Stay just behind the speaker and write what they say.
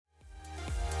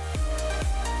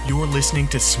You're listening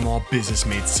to Small Business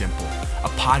Made Simple,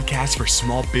 a podcast for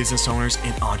small business owners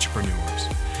and entrepreneurs.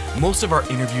 Most of our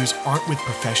interviews aren't with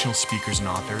professional speakers and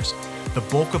authors. The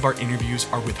bulk of our interviews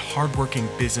are with hardworking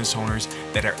business owners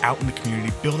that are out in the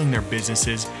community building their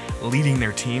businesses, leading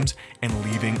their teams, and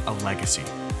leaving a legacy.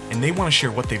 And they want to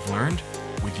share what they've learned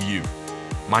with you.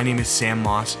 My name is Sam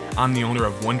Moss. I'm the owner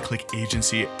of One Click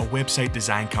Agency, a website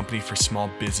design company for small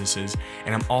businesses,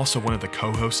 and I'm also one of the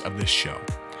co-hosts of this show.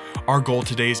 Our goal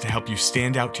today is to help you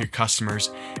stand out to your customers,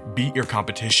 beat your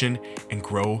competition, and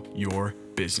grow your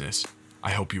business.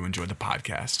 I hope you enjoy the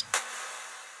podcast.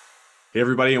 Hey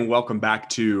everybody, and welcome back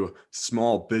to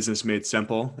Small Business Made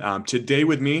Simple. Today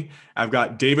with me, I've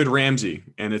got David Ramsey,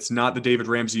 and it's not the David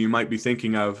Ramsey you might be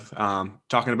thinking of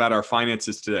talking about our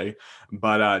finances today,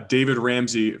 but David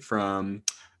Ramsey from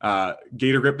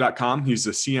GatorGrip.com. He's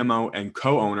the CMO and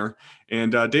co-owner.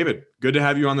 And David, good to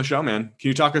have you on the show, man. Can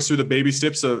you talk us through the baby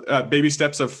steps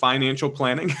of financial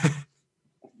planning?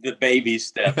 The baby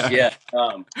steps, yeah.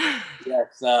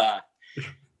 Yes.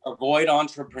 Avoid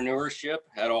entrepreneurship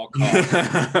at all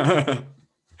costs.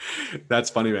 That's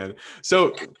funny, man.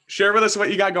 So share with us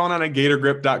what you got going on at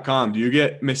GatorGrip.com. Do you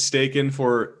get mistaken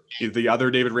for the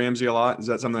other David Ramsey a lot? Is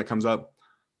that something that comes up?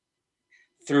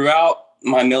 Throughout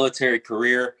my military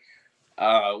career,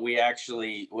 we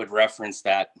actually would reference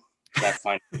that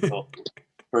financial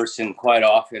person quite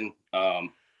often.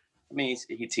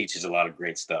 He teaches a lot of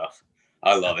great stuff.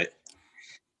 I love it,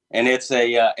 and it's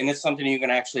something you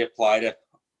can actually apply to,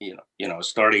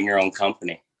 starting your own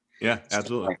company. Yeah,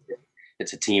 absolutely.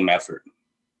 It's a team effort.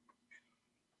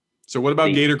 So, what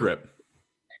about Gator Grip?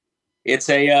 It's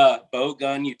a bow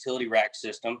gun utility rack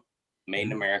system made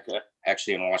in America,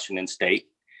 actually in Washington State.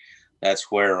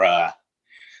 That's where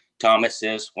Thomas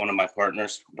is, one of my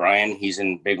partners. Brian, he's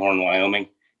in Bighorn, Wyoming.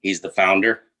 He's the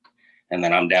founder. And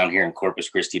then I'm down here in Corpus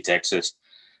Christi, Texas.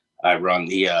 I run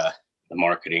the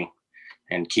marketing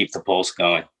and keep the pulse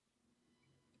going.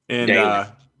 And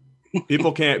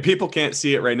people can't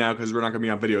see it right now because we're not going to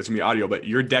be on video. It's going to be audio, but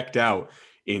you're decked out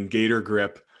in Gator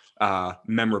Grip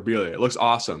memorabilia. It looks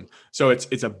awesome. So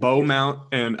it's a bow mount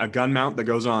and a gun mount that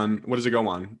goes on. What does it go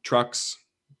on? Trucks,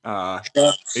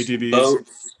 ATVs.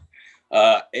 Boats.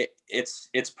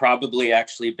 It's probably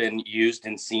actually been used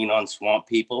and seen on Swamp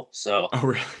People. So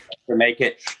really?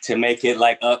 to make it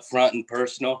like up front and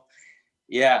personal.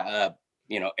 Yeah.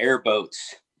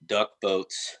 Airboats, duck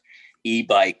boats,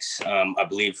 e-bikes. I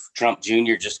believe Trump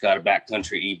Jr. just got a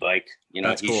backcountry e-bike.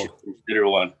 That's cool. Should consider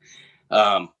one.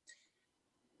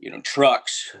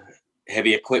 Trucks,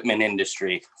 heavy equipment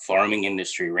industry, farming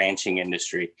industry, ranching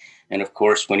industry. And of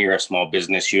course, when you're a small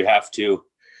business, you'd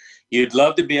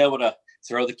love to be able to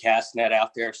throw the cast net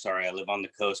out there. Sorry, I live on the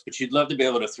coast, but you'd love to be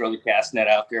able to throw the cast net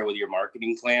out there with your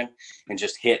marketing plan and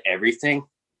just hit everything.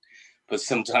 But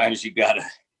sometimes you gotta,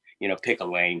 pick a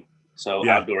lane. So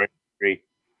yeah. Outdoor industry,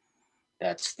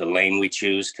 that's the lane we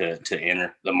choose to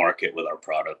enter the market with our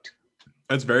product.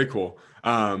 That's very cool.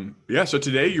 So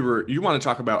today you want to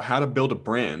talk about how to build a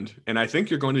brand. And I think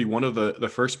you're going to be one of the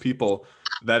first people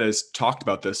that has talked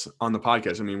about this on the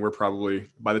podcast. I mean, we're probably,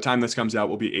 by the time this comes out,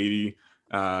 we'll be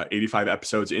 85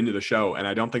 episodes into the show. And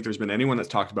I don't think there's been anyone that's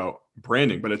talked about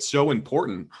branding, but it's so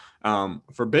important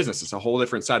for business. It's a whole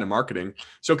different side of marketing.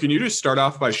 So can you just start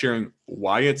off by sharing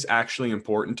why it's actually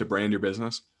important to brand your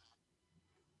business?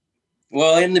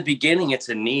 Well, in the beginning, it's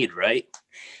a need, right?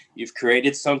 You've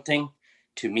created something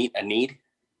to meet a need.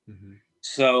 Mm-hmm.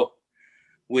 So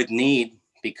with need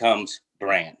becomes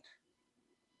brand.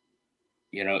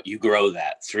 You grow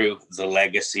that through the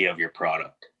legacy of your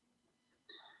product.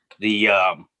 You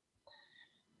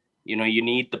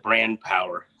need the brand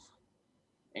power,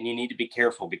 and you need to be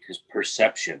careful because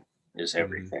perception is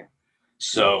everything. Mm-hmm.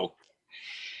 So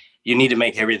you need to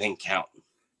make everything count.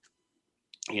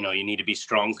 You need to be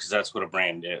strong because that's what a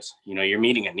brand is. You're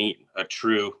meeting a need, a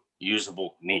true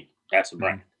usable need. That's a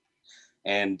brand.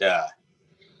 Mm-hmm. And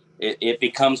it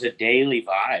becomes a daily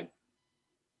vibe.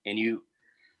 And you,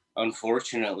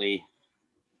 unfortunately,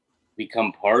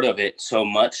 become part of it so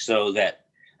much so that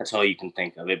that's all you can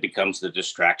think of. It becomes the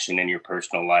distraction in your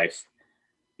personal life,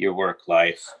 your work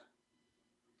life.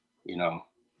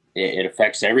 It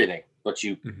affects everything, but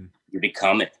you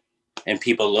become it. And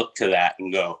people look to that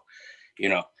and go,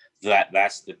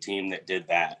 that's the team that did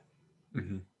that.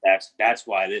 Mm-hmm. That's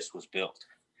why this was built,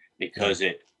 because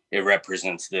it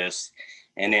represents this,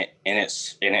 and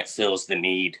it fills the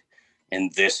need in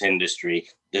this industry,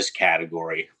 this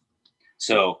category.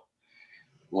 So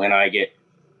when I get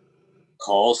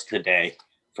calls today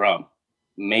from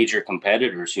major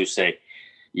competitors who say,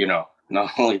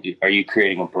 not only are you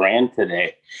creating a brand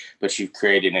today, but you've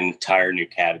created an entire new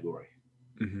category.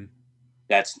 Mm-hmm.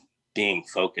 That's being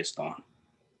focused on.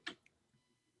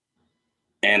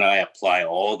 And I apply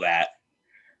all that.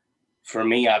 For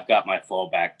me, I've got my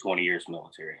fallback 20 years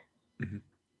military. Mm-hmm.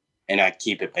 And I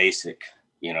keep it basic,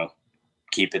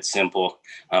 keep it simple.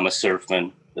 I'm a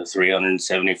surfman, the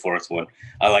 374th one.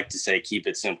 I like to say, keep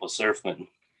it simple, surfman.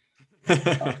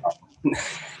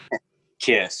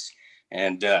 KISS.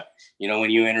 And,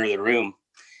 when you enter the room,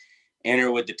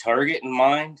 enter with the target in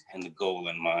mind and the goal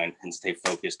in mind and stay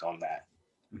focused on that.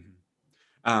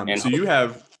 Mm-hmm. So you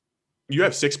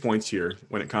have 6 points here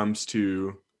when it comes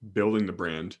to building the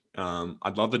brand.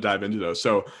 I'd love to dive into those.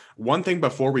 So one thing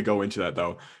before we go into that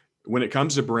though, when it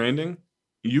comes to branding,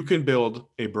 you can build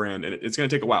a brand and it's going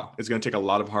to take a while. It's going to take a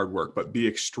lot of hard work, but be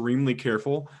extremely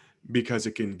careful because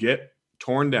it can get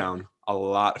torn down a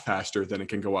lot faster than it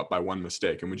can go up by one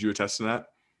mistake. And would you attest to that?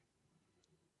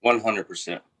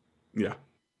 100%. Yeah.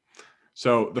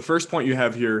 So the first point you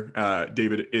have here,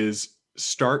 David, is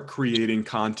start creating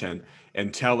content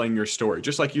and telling your story,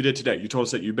 just like you did today. You told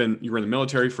us that you were in the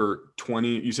military for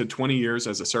 20 years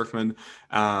as a surfman.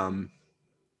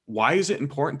 Why is it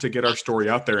important to get our story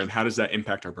out there, and how does that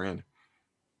impact our brand?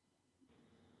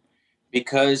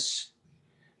 Because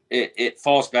it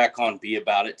falls back on be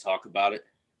about it, talk about it.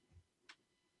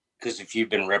 Because if you've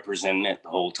been representing it the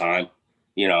whole time,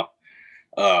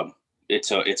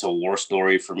 it's a war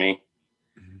story for me.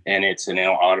 Mm-hmm. And it's an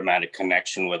automatic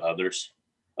connection with other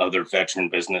veteran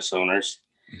business owners.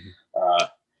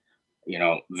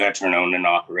 Mm-hmm. Veteran owned and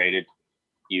operated.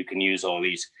 You can use all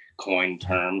these coined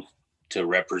terms to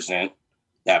represent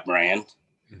that brand.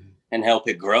 Mm-hmm. and help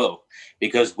it grow,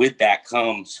 because with that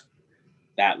comes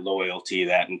that loyalty,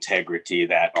 that integrity,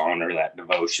 that honor, that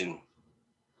devotion.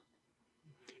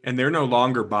 And they're no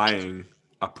longer buying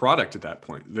a product at that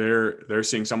point. They're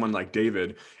seeing someone like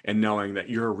David and knowing that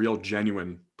you're a real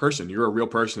genuine person. You're a real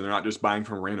person. They're not just buying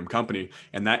from a random company.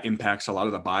 And that impacts a lot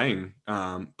of the buying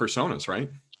personas, right?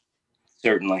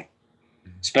 Certainly,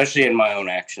 especially in my own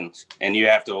actions. And you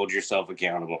have to hold yourself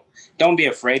accountable. Don't be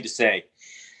afraid to say,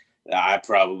 I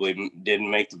probably didn't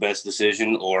make the best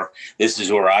decision, or this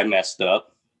is where I messed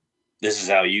up. This is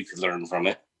how you could learn from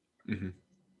it. Mm-hmm.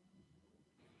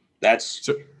 That's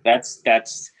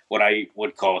what I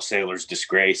would call a sailor's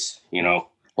disgrace,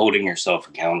 holding yourself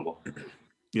accountable.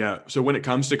 Yeah. So when it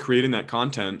comes to creating that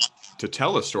content to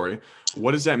tell a story,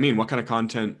 what does that mean? What kind of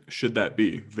content should that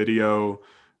be? Video,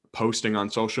 posting on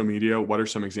social media? What are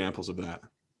some examples of that?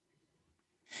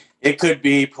 It could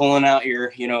be pulling out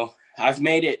your, I've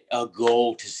made it a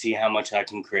goal to see how much I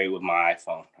can create with my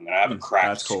iPhone. I mean, I have a cracked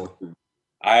That's cool. screen.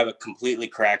 I have a completely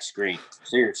cracked screen.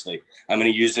 Seriously. I'm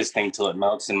going to use this thing till it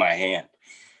melts in my hand.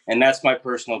 And that's my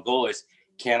personal goal is,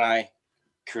 can I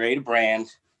create a brand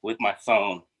with my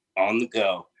phone on the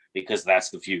go? Because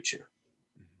that's the future.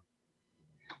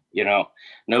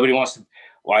 Nobody wants to,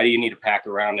 why do you need to pack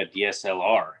around a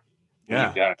DSLR when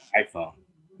you've got an iPhone?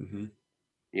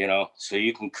 Mm-hmm. So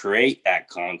you can create that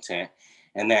content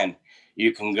and then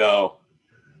you can go,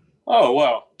 oh,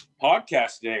 well,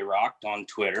 podcast today rocked on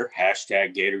Twitter,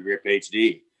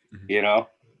 #GatorGripHD, mm-hmm.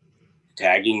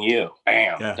 Tagging you,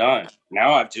 bam, done.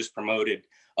 Now I've just promoted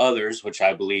others, which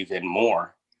I believe in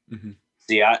more. Mm-hmm.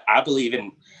 See, I believe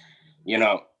in, you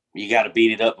got to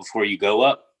beat it up before you go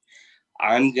up.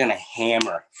 I'm going to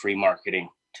hammer free marketing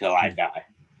till I die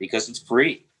because it's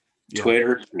free. Yeah.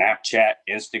 Twitter, Snapchat,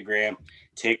 Instagram,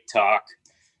 TikTok,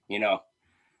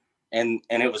 and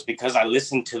it was because I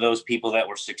listened to those people that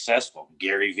were successful.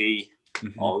 Gary Vee,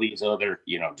 mm-hmm. all these other,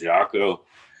 Jocko,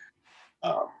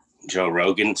 Joe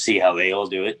Rogan, see how they all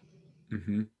do it.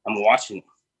 Mm-hmm. I'm watching.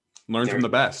 Learn from the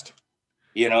best.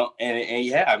 And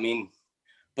yeah, I mean,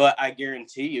 but I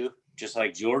guarantee you, just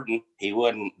like Jordan, he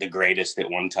wasn't the greatest at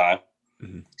one time.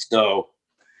 Mm-hmm. So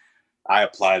I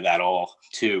apply that all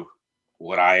to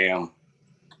what I am,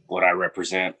 what I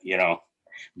represent,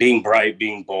 being bright,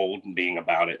 being bold, and being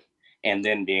about it, and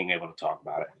then being able to talk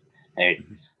about it. Hey,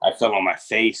 mm-hmm. I fell on my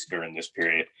face during this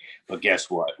period, but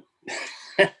guess what?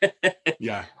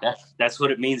 Yeah. That's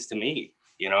what it means to me.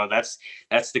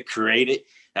 That's the create it.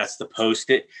 That's the post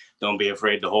it. Don't be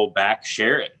afraid to hold back,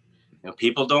 share it.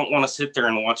 People don't want to sit there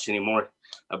and watch anymore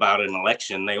about an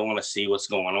election. They want to see what's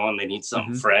going on. They need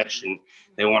something mm-hmm. fresh, and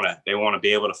they want to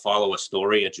be able to follow a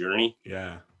story, a journey.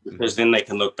 Yeah. Because then they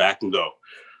can look back and go,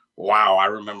 wow, I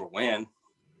remember when.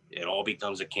 It all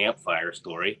becomes a campfire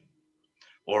story,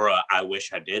 or I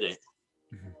wish I did it.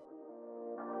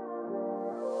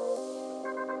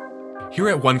 Here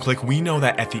at OneClick, we know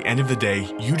that at the end of the day,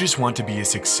 you just want to be a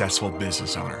successful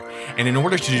business owner. And in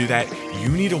order to do that, you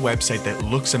need a website that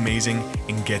looks amazing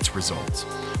and gets results.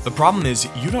 The problem is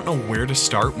you don't know where to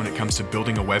start when it comes to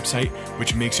building a website,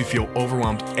 which makes you feel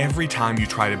overwhelmed every time you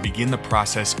try to begin the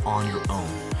process on your own.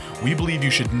 We believe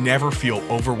you should never feel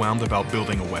overwhelmed about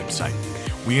building a website.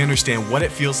 We understand what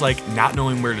it feels like not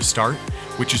knowing where to start,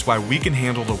 which is why we can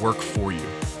handle the work for you.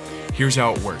 Here's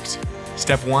how it works.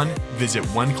 Step 1, visit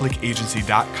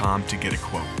oneclickagency.com to get a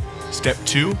quote. Step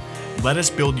 2, let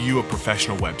us build you a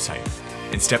professional website.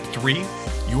 And step 3,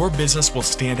 your business will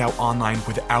stand out online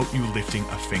without you lifting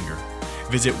a finger.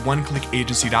 Visit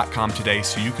oneclickagency.com today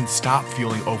so you can stop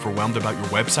feeling overwhelmed about your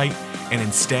website and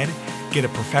instead get a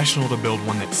professional to build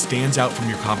one that stands out from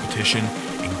your competition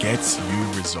and gets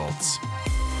you results.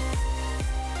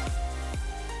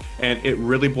 And it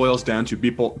really boils down to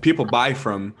people buy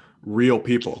from real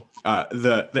people.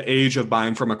 The age of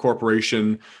buying from a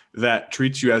corporation that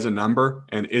treats you as a number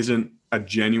and isn't a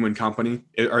genuine company,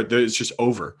 it's just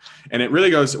over. And it really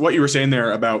goes, what you were saying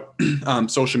there about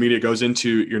social media goes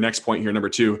into your next point here. Number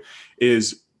 2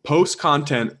 is post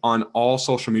content on all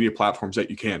social media platforms that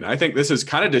you can. I think this is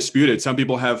kind of disputed. Some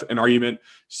people have an argument,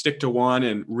 stick to one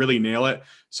and really nail it.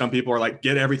 Some people are like,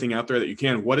 get everything out there that you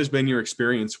can. What has been your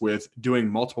experience with doing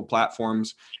multiple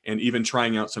platforms and even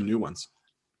trying out some new ones?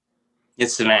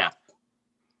 It's an app.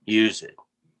 Use it.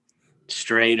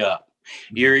 Straight up.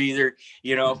 You're either,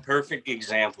 perfect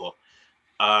example.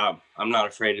 I'm not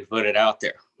afraid to put it out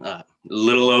there. A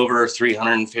little over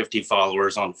 350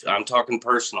 followers I'm talking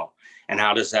personal. And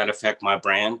how does that affect my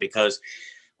brand? Because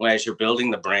as you're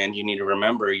building the brand, you need to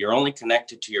remember you're only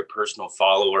connected to your personal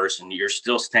followers and you're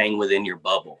still staying within your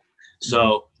bubble.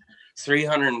 So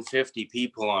 350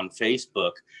 people on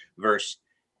Facebook versus,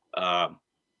 I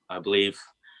believe,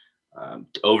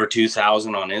 over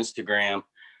 2,000 on Instagram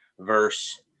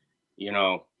versus,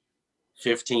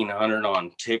 1,500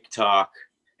 on TikTok.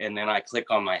 And then I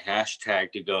click on my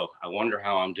hashtag to go, I wonder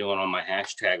how I'm doing on my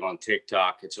hashtag on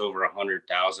TikTok. It's over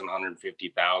 100,000,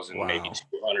 150,000, wow. Maybe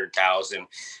 200,000.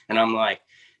 And I'm like,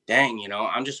 dang,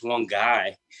 I'm just one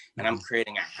guy and I'm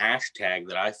creating a hashtag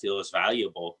that I feel is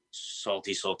valuable.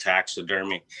 Salty Soul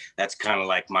Taxidermy. That's kind of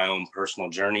like my own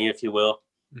personal journey, if you will.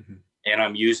 Mm-hmm. And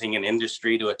I'm using an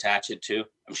industry to attach it to.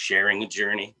 I'm sharing a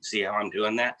journey. See how I'm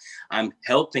doing that? I'm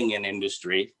helping an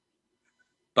industry.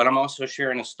 But I'm also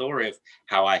sharing a story of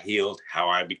how I healed, how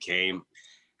I became,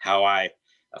 how I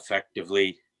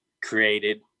effectively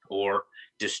created or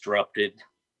disrupted,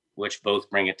 which both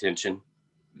bring attention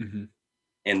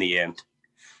in the end.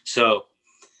 So,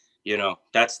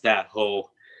 that's that whole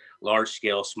large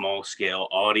scale, small scale,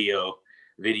 audio,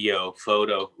 video,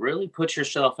 photo. Really put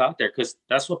yourself out there because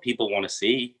that's what people want to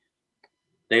see.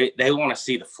 They want to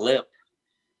see the flip,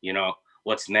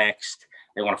 what's next.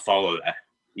 They want to follow that.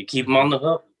 You keep them on the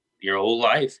hook your whole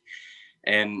life.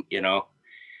 And,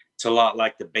 it's a lot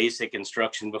like the basic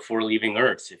instruction before leaving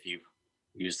Earth. If you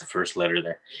use the first letter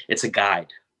there, it's a guide.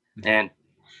 Mm-hmm. And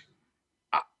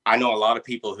I know a lot of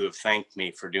people who have thanked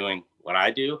me for doing what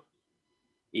I do.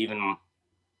 Even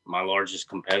my largest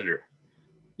competitor,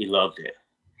 he loved it.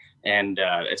 And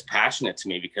it's passionate to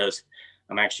me because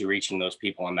I'm actually reaching those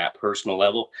people on that personal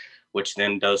level, which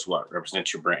then does what?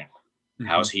 Represents your brand.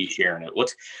 How's he sharing it?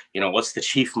 What's the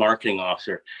chief marketing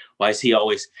officer? Why is he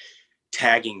always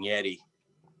tagging Yeti?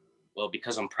 Well,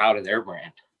 because I'm proud of their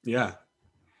brand. Yeah.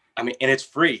 I mean, and it's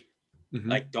free.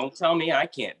 Like, don't tell me I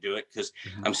can't do it because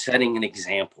I'm setting an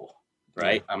example,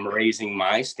 right? Yeah. I'm raising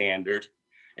my standard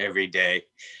every day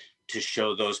to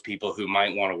show those people who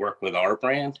might want to work with our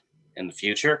brand in the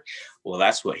future. Well,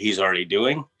 that's what he's already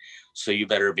doing. So you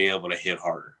better be able to hit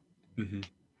harder. And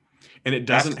it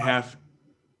doesn't have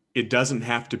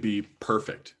to be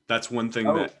perfect. That's one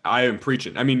thing that I am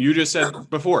preaching. I mean, you just said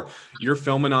before, you're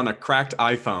filming on a cracked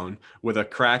iPhone with a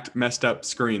cracked, messed up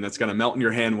screen that's going to melt in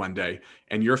your hand one day.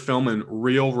 And you're filming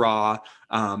real raw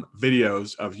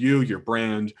videos of you, your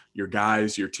brand, your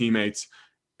guys, your teammates.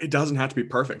 It doesn't have to be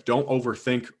perfect. Don't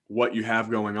overthink what you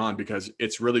have going on because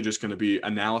it's really just going to be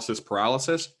analysis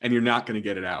paralysis and you're not going to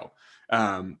get it out.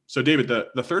 So David,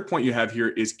 the third point you have here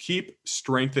is keep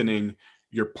strengthening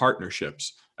your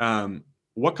partnerships.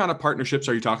 What kind of partnerships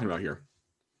are you talking about here?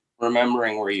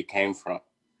 Remembering where you came from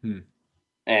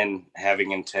and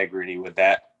having integrity with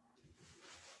that.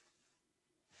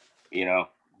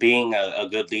 Being a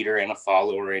good leader and a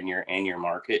follower in your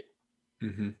market.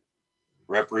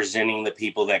 Representing the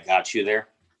people that got you there.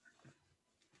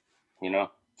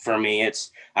 For me,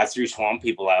 I threw Swamp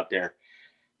People out there.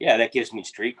 Yeah, that gives me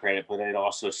street credit, but it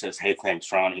also says, hey,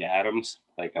 thanks, Ronnie Adams.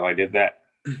 Like how I did that.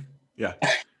 Yeah.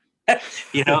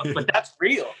 But that's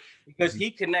real. because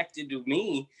he connected to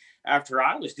me after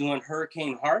I was doing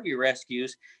Hurricane Harvey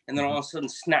rescues, and then all of a sudden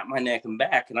snapped my neck and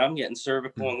back, and I'm getting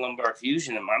cervical and lumbar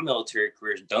fusion, and my military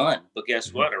career is done. But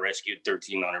guess what? I rescued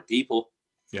 1,300 people.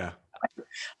 Yeah.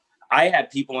 I had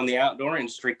people in the outdoor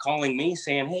industry calling me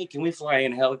saying, hey, can we fly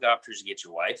in helicopters to get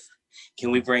your wife?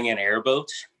 Can we bring in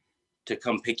airboats to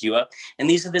come pick you up? And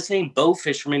these are the same bow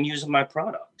fishermen using my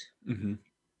product. And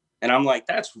I'm like,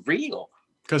 that's real.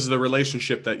 Because of the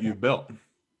relationship that you built.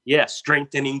 Yeah,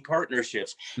 strengthening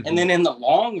partnerships. And then in the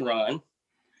long run,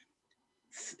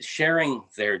 sharing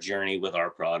their journey with our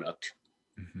product.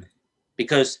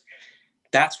 Because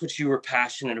that's what you were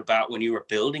passionate about when you were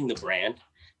building the brand,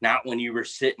 not when you were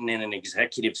sitting in an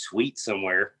executive suite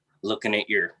somewhere looking at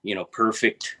your,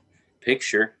 perfect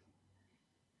picture.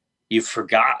 You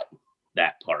forgot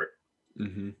that part.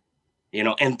 And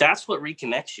that's what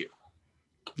reconnects you.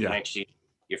 Connects you,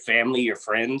 your family, your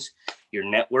friends, your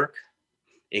network.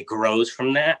 It grows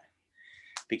from that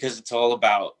because it's all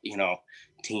about,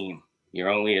 team. You're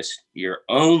only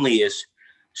as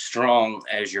strong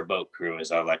as your boat crew,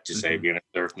 as I like to say, being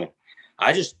a surfman.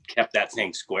 I just kept that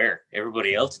thing square.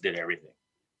 Everybody else did everything.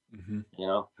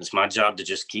 It's my job to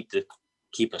just keep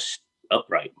us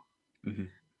upright.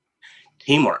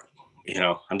 Teamwork.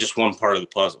 I'm just one part of the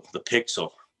puzzle, the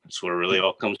pixel. That's what it really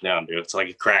all comes down to. It's like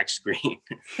a cracked screen.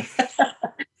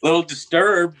 A little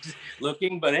disturbed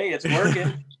looking, but hey, it's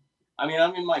working. I mean,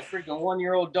 I'm in my freaking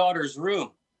 1-year-old daughter's room.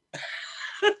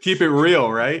 Keep it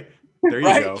real, right? There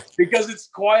you go. Because it's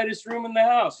the quietest room in the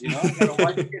house. I got a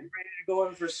wife getting ready to go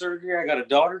in for surgery. I got a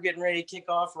daughter getting ready to kick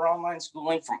off her online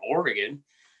schooling from Oregon.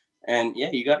 And yeah,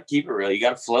 you got to keep it real. You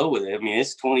got to flow with it. I mean,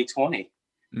 it's 2020.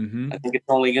 I think it's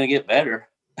only going to get better.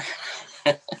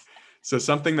 So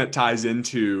something that ties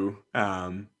into,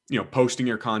 posting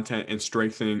your content and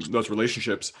strengthening those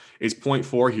relationships is point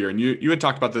 4 here. And you had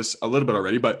talked about this a little bit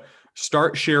already, but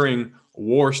start sharing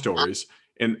war stories.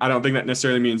 And I don't think that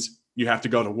necessarily means you have to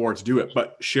go to war to do it,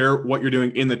 but share what you're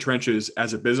doing in the trenches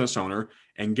as a business owner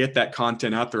and get that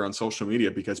content out there on social media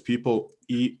because people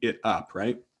eat it up,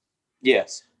 right?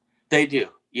 Yes, they do.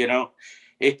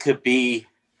 It could be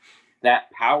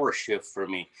that power shift for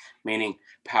me, meaning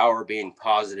power being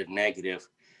positive, negative.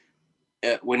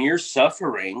 When you're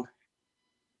suffering,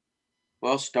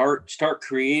 well, start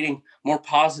creating more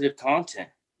positive content.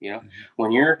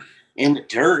 When you're in the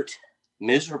dirt,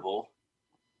 miserable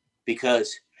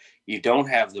because you don't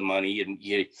have the money and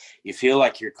you feel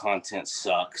like your content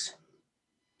sucks,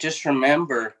 just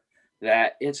remember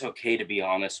that it's okay to be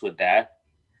honest with that.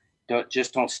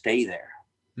 Don't stay there.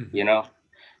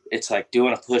 It's like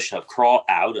doing a push-up, crawl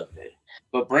out of it,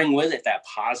 but bring with it that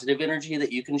positive energy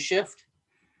that you can shift.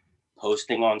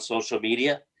 Posting on social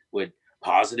media with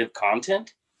positive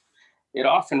content, it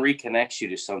often reconnects you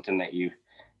to something that you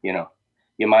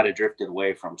might have drifted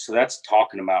away from. So that's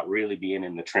talking about really being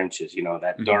in the trenches,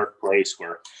 that dark place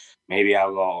where maybe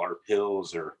alcohol or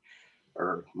pills or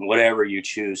whatever you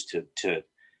choose to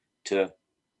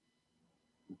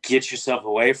get yourself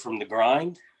away from the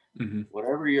grind.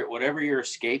 Whatever your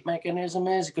escape mechanism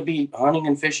is, it could be hunting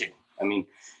and fishing. I mean,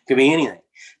 it could be anything.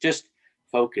 Just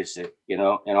focus it,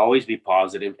 and always be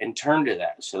positive and turn to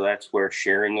that. So that's where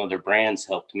sharing other brands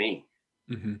helped me.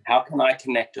 How can I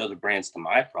connect other brands to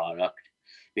my product?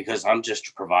 Because I'm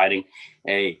just providing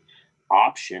a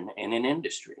option in an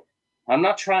industry. I'm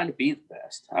not trying to be the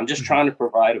best. I'm just trying to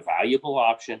provide a valuable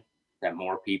option that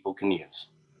more people can use.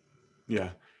 Yeah.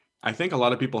 I think a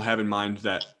lot of people have in mind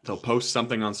that they'll post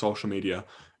something on social media,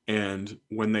 and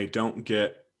when they don't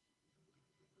get,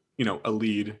 a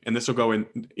lead, and this will go in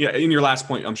your last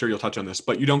point, I'm sure you'll touch on this,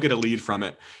 but you don't get a lead from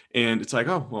it. And it's like,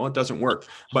 oh, well, it doesn't work.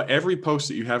 But every post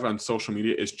that you have on social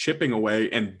media is chipping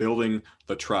away and building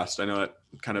the trust. I know that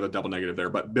kind of a double negative there,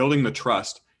 but building the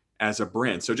trust as a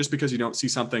brand. So just because you don't see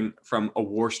something from a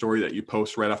war story that you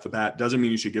post right off the bat doesn't mean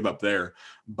you should give up there,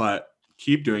 but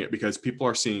keep doing it because people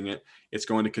are seeing it. It's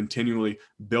going to continually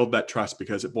build that trust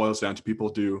because it boils down to people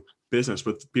do business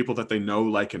with people that they know,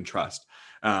 like, and trust.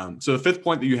 So the 5th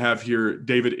point that you have here,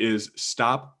 David, is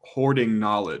stop hoarding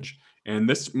knowledge. And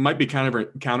this might be kind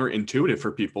of counterintuitive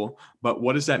for people, but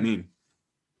what does that mean?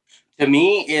 To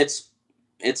me, it's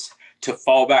to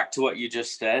fall back to what you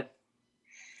just said.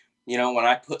 When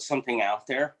I put something out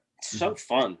there, it's so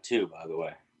fun too, by the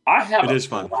way. It is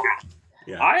fun.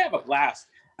 Yeah. I have a blast.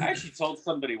 I actually told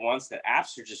somebody once that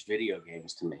apps are just video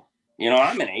games to me.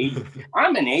 I'm an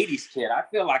 80s kid. I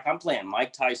feel like I'm playing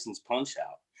Mike Tyson's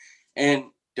Punch-Out and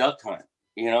Duck Hunt,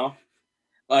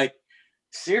 like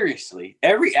seriously,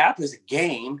 every app is a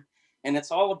game and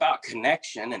it's all about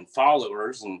connection and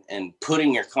followers and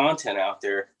putting your content out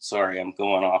there. Sorry, I'm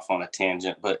going off on a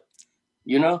tangent, but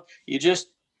You know, you just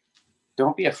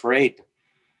don't be afraid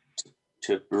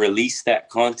to release that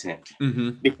content,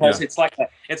 because it's like a,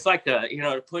 you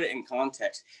know, to put it in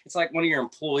context, it's like one of your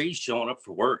employees showing up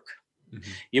for work.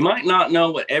 You might not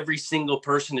know what every single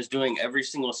person is doing every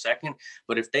single second,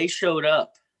 but if they showed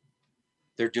up,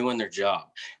 they're doing their job.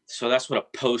 So that's what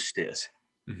a post is.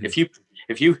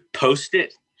 If you post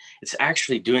it, it's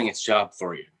actually doing its job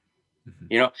for you.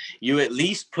 You know, you at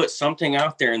least put something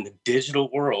out there in the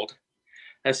digital world.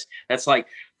 That's like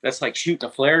shooting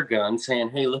a flare gun saying,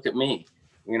 hey, look at me,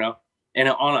 you know, and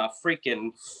on a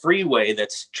freaking freeway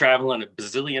that's traveling a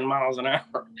bazillion miles an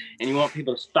hour, and you want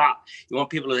people to stop. You want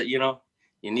people to, you know,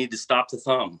 you need to stop the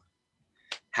thumb.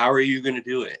 How are you going to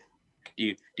do it?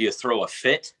 Do you throw a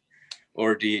fit,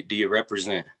 or do you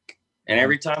represent? And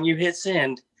every time you hit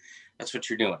send, that's what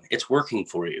you're doing. It's working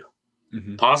for you,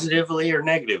 positively or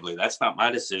negatively. That's not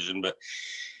my decision,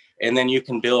 and then you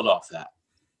can build off that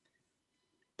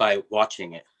by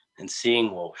watching it and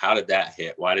seeing, well, how did that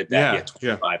hit? Why did that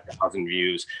get 25,000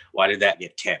 views? Why did that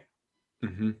get 10?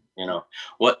 You know,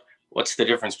 what's the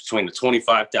difference between the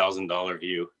 $25,000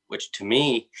 view, which to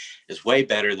me is way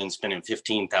better than spending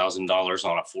 $15,000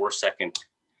 on a 4-second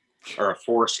or a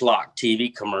 4-slot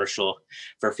TV commercial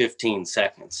for 15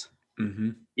 seconds.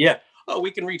 Yeah. Oh, we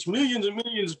can reach millions and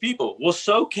millions of people. Well,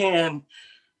 so can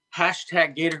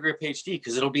hashtag Gator Grip HD,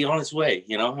 because it'll be on its way.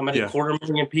 You know, I'm at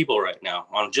 250,000 people right now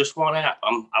on just one app.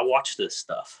 I watch this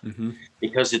stuff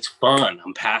because it's fun.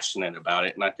 I'm passionate about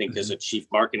it, and I think as a chief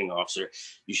marketing officer,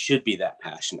 you should be that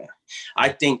passionate. I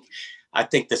think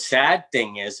the sad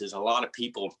thing is a lot of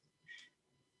people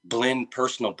blend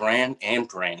personal brand and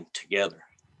brand together.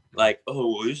 Like,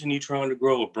 oh, well, isn't he trying to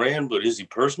grow a brand, but is he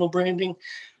personal branding?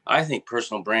 I think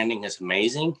personal branding is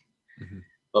amazing.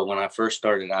 But when I first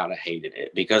started out, I hated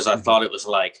it because I thought it was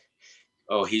like,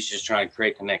 oh, he's just trying to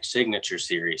create the next signature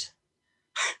series.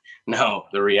 No,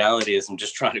 the reality is I'm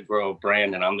just trying to grow a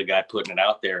brand, and I'm the guy putting it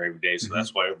out there every day. So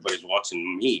that's why everybody's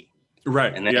watching me.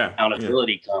 Right. And then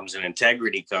accountability comes, and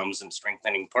integrity comes, and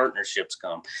strengthening partnerships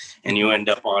come. And you end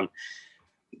up on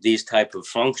these type of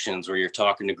functions where you're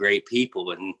talking to great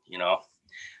people. And, you know,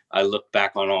 I look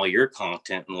back on all your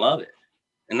content and love it.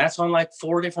 And that's on like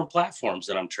 4 different platforms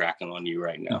that I'm tracking on you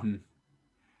right now.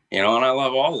 You know, and I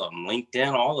love all of them.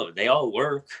 LinkedIn, all of it. They all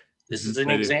work. This is an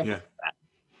example of that.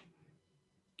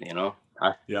 You know?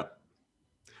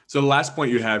 So the last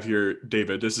point you have here,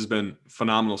 David, this has been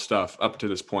phenomenal stuff up to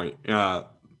this point. The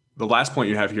last point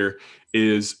you have here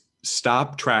is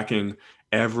stop tracking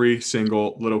every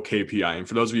single little KPI. And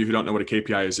for those of you who don't know what a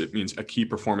KPI is, it means a key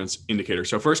performance indicator.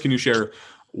 So first, can you share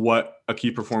what a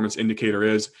key performance indicator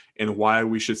is and why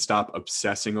we should stop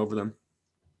obsessing over them?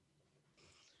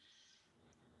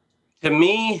 To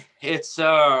me, it's,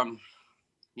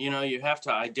 you know, you have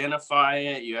to identify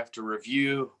it. You have to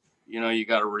review, you know, you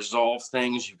got to resolve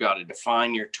things. You've got to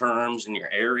define your terms and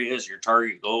your areas, your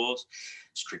target goals,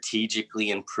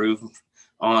 strategically improve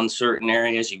on certain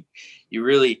areas. You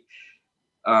really,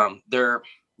 they're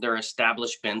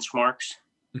established benchmarks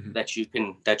that you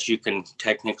can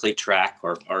technically track,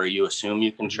 or you assume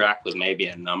you can track with maybe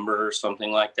a number or something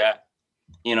like that.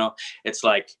 You know, it's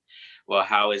like, well,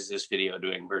 how is this video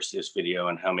doing versus this video,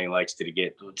 and how many likes did it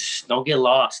get? Just don't get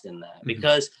lost in that,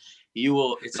 because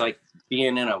it's like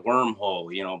being in a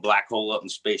wormhole, you know, black hole up in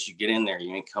space. You get in there,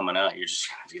 you ain't coming out. You're just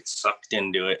going to get sucked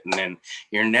into it. And then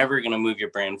you're never going to move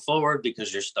your brand forward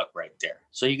because you're stuck right there.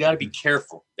 So you got to be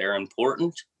careful. They're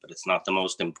important, but it's not the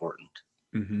most important.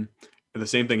 And the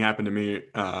same thing happened to me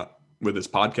with this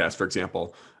podcast, for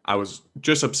example. I was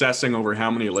just obsessing over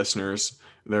how many listeners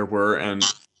there were. And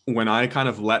when I kind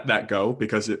of let that go,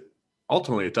 because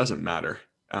ultimately it doesn't matter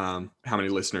how many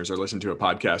listeners are listening to a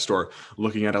podcast or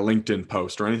looking at a LinkedIn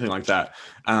post or anything like that.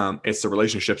 It's the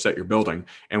relationships that you're building.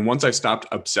 And once I stopped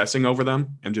obsessing over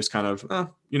them and just kind of,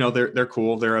 you know, they're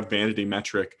cool. They're a vanity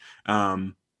metric.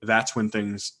 That's when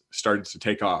things started to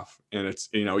take off. And it's,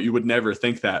 you know, you would never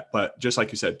think that, but just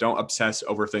like you said, don't obsess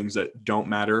over things that don't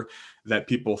matter, that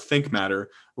people think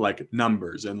matter, like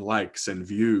numbers and likes and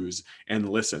views and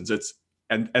listens.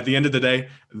 And at the end of the day,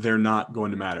 they're not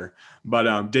going to matter.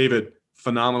 But David,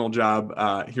 phenomenal job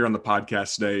here on the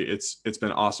podcast today. It's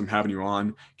been awesome having you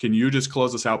on. Can you just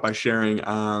close us out by sharing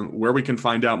where we can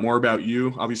find out more about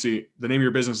you? Obviously, the name of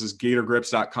your business is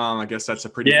GatorGrips.com. I guess that's a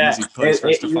pretty easy place for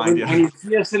us to find you. When you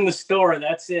see us in the store,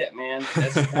 that's it, man.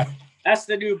 That's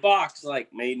the new box,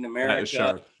 like Made in America. That is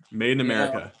sharp. Made in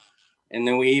America. Know? And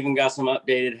then we even got some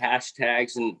updated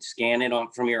hashtags and scan it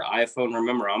from your iPhone.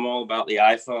 Remember, I'm all about the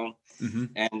iPhone.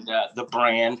 And the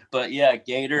brand, but yeah,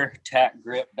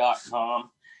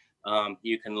 GatorTacGrip.com.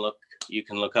 You can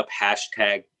look up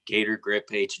hashtag Gator Grip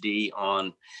HD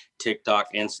on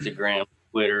TikTok, Instagram,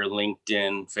 Twitter,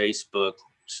 LinkedIn, Facebook,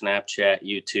 Snapchat,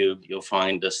 YouTube. You'll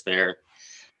find us there.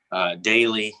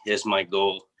 Daily is my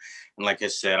goal. And like I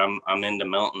said, I'm into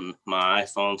melting my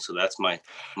iPhone. So that's my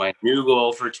new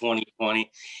goal for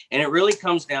 2020. And it really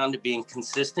comes down to being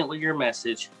consistent with your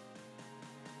message,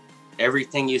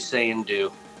 everything you say and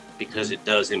do, because it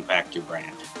does impact your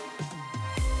brand.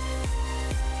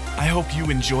 I hope you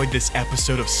enjoyed this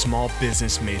episode of Small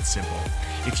Business Made Simple.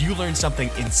 If you learned something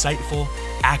insightful,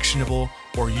 actionable,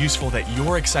 or useful that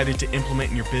you're excited to implement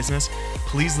in your business,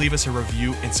 please leave us a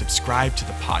review and subscribe to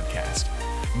the podcast.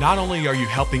 Not only are you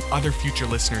helping other future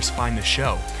listeners find the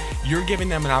show, you're giving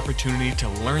them an opportunity to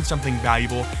learn something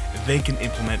valuable they can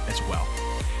implement as well.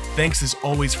 Thanks as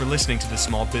always for listening to the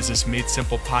Small Business Made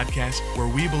Simple podcast, where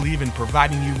we believe in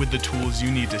providing you with the tools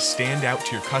you need to stand out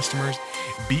to your customers,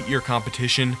 beat your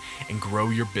competition, and grow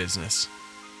your business.